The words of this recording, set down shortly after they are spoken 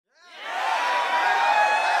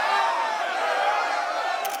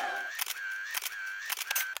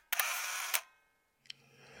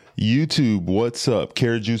YouTube, what's up?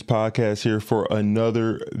 Carrot Juice Podcast here for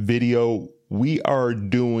another video. We are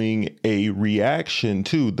doing a reaction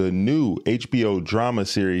to the new HBO drama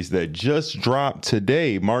series that just dropped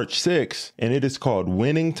today, March 6th, and it is called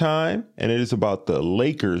Winning Time, and it is about the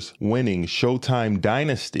Lakers winning Showtime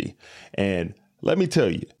dynasty. And let me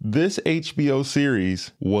tell you, this HBO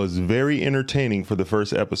series was very entertaining for the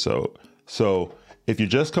first episode. So if you're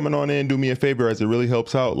just coming on in, do me a favor as it really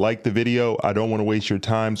helps out. Like the video. I don't want to waste your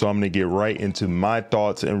time, so I'm going to get right into my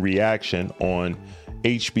thoughts and reaction on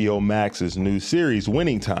HBO Max's new series,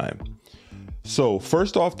 Winning Time. So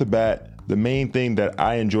first off the bat, the main thing that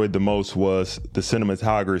I enjoyed the most was the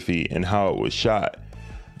cinematography and how it was shot.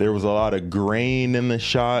 There was a lot of grain in the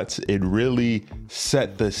shots. It really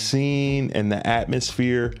set the scene and the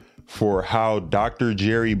atmosphere for how Dr.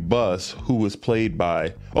 Jerry Buss, who was played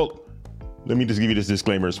by, let me just give you this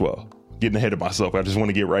disclaimer as well. Getting ahead of myself. I just want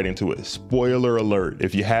to get right into it. Spoiler alert.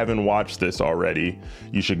 If you haven't watched this already,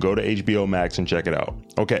 you should go to HBO Max and check it out.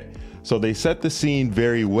 Okay, so they set the scene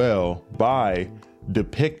very well by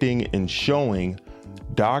depicting and showing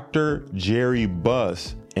Dr. Jerry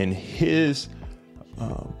Buss and his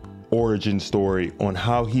origin story on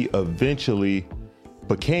how he eventually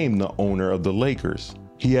became the owner of the Lakers.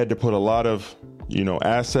 He had to put a lot of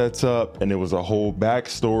assets up, and there was a whole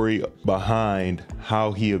backstory behind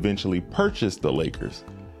how he eventually purchased the Lakers.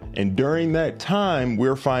 And during that time,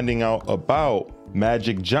 we're finding out about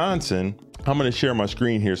Magic Johnson. I'm going to share my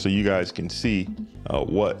screen here so you guys can see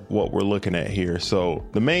what we're looking at here. So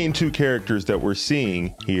the main two characters that we're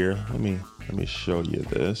seeing here, let me show you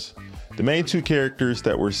this. The main two characters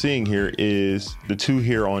that we're seeing here is the two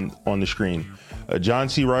here on the screen. John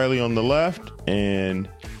C. Reilly on the left, and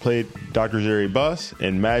played Dr. Jerry Buss,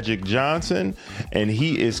 and Magic Johnson, and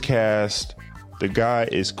he is cast. The guy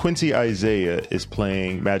is Quincy Isaiah is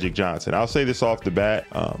playing Magic Johnson. I'll say this off the bat,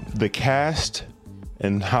 the cast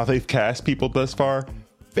and how they've cast people thus far,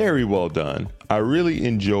 very well done. I really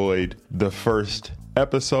enjoyed the first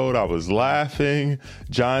episode. I was laughing.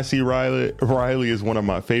 John C. Reilly is one of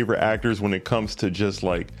my favorite actors when it comes to just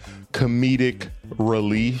like comedic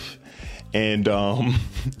relief. And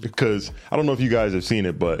because I don't know if you guys have seen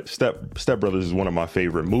it, but Step Brothers is one of my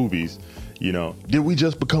favorite movies. Did we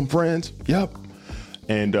just become friends? Yep.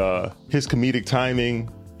 And his comedic timing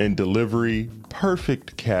and delivery,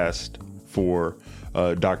 perfect cast for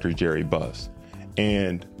Dr. Jerry Buss.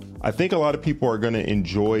 And I think a lot of people are going to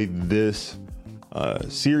enjoy this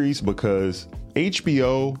series because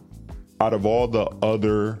HBO, out of all the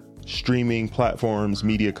other streaming platforms,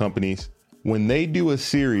 media companies, when they do a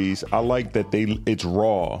series, I like that it's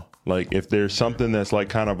raw. Like if there's something that's like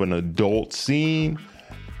kind of an adult scene,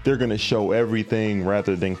 they're going to show everything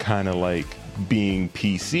rather than kind of like being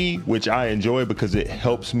PC, which I enjoy because it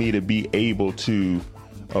helps me to be able to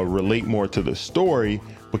relate more to the story,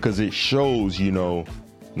 because it shows,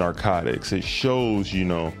 narcotics, it shows,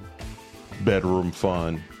 bedroom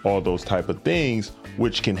fun, all those type of things,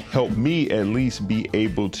 which can help me at least be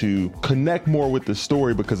able to connect more with the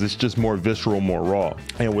story because it's just more visceral, more raw.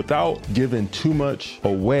 And without giving too much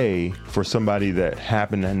away for somebody that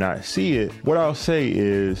happened to not see it, what I'll say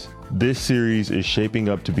is this series is shaping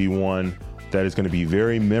up to be one that is going to be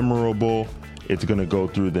very memorable. It's going to go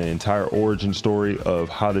through the entire origin story of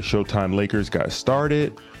how the Showtime Lakers got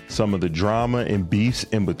started, some of the drama and beefs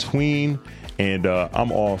in between, and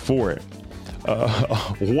I'm all for it.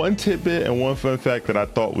 One tidbit and one fun fact that I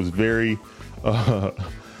thought was very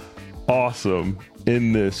awesome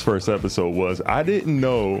in this first episode was I didn't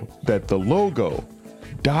know that the logo,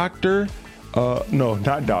 the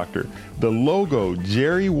logo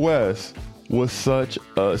Jerry West was such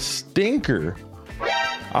a stinker.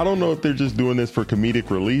 I don't know if they're just doing this for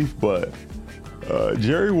comedic relief, but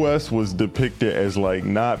Jerry West was depicted as like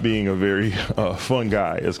not being a very fun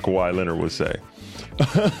guy, as Kawhi Leonard would say.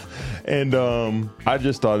 And I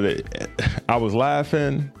just thought I was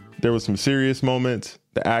laughing. There was some serious moments.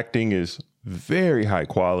 The acting is very high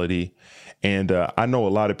quality. And I know a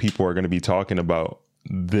lot of people are going to be talking about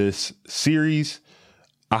this series.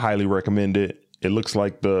 I highly recommend it. It looks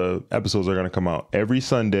like the episodes are going to come out every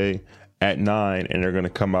Sunday at 9, and they're going to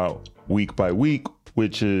come out week by week,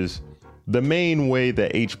 which is the main way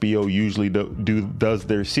that HBO usually does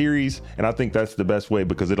their series. And I think that's the best way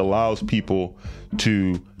because it allows people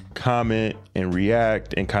to comment and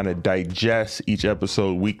react and kind of digest each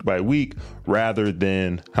episode week by week, rather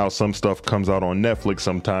than how some stuff comes out on Netflix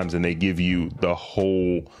sometimes and they give you the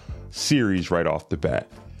whole series right off the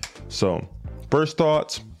bat. So first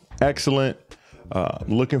thoughts, excellent.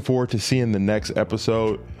 Looking forward to seeing the next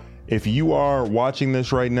episode. If you are watching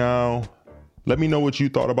this right now, Let me know what you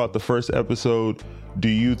thought about the first episode. Do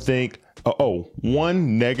you think,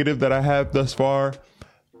 one negative that I have thus far,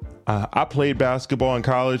 I played basketball in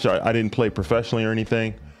college. I didn't play professionally or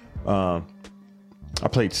anything. I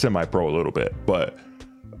played semi-pro a little bit, but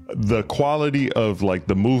the quality of like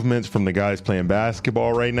the movements from the guys playing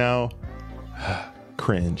basketball right now,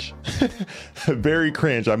 cringe. Very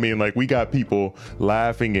cringe. I mean, like, we got people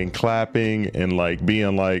laughing and clapping and like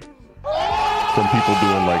being like, from people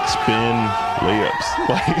doing like spin layups.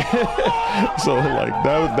 Like, so like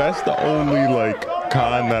that's the only like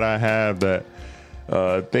con that I have, that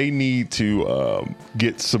they need to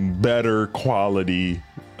get some better quality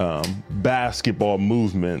basketball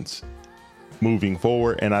movements moving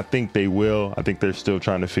forward. And I think they will. I think they're still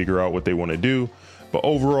trying to figure out what they want to do. But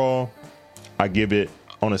overall, I give it,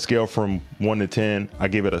 on a scale from 1 to 10, I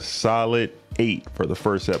give it a solid 8 for the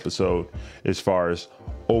first episode, as far as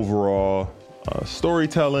overall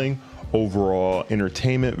storytelling, overall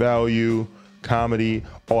entertainment value, comedy,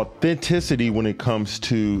 authenticity when it comes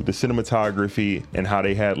to the cinematography and how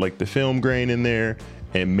they had like the film grain in there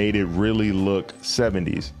and made it really look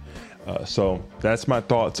 70s. So that's my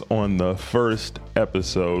thoughts on the first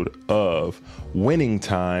episode of Winning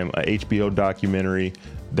Time, a HBO documentary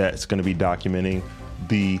that's going to be documenting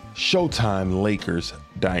the Showtime Lakers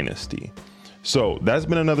dynasty. So that's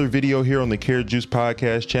been another video here on the Carrot Juice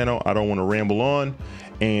Podcast channel. I don't want to ramble on.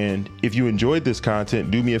 And if you enjoyed this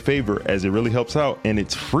content, do me a favor, as it really helps out and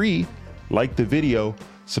it's free. Like the video,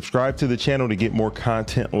 subscribe to the channel to get more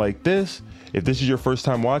content like this. If this is your first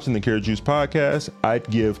time watching the Carrot Juice Podcast, I'd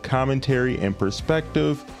give commentary and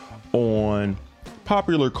perspective on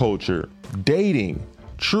popular culture, dating,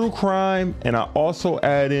 true crime, and I also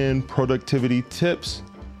add in productivity tips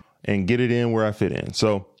and get it in where I fit in.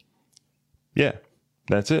 So yeah,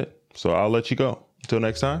 that's it. So I'll let you go. Until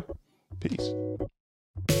next time, peace.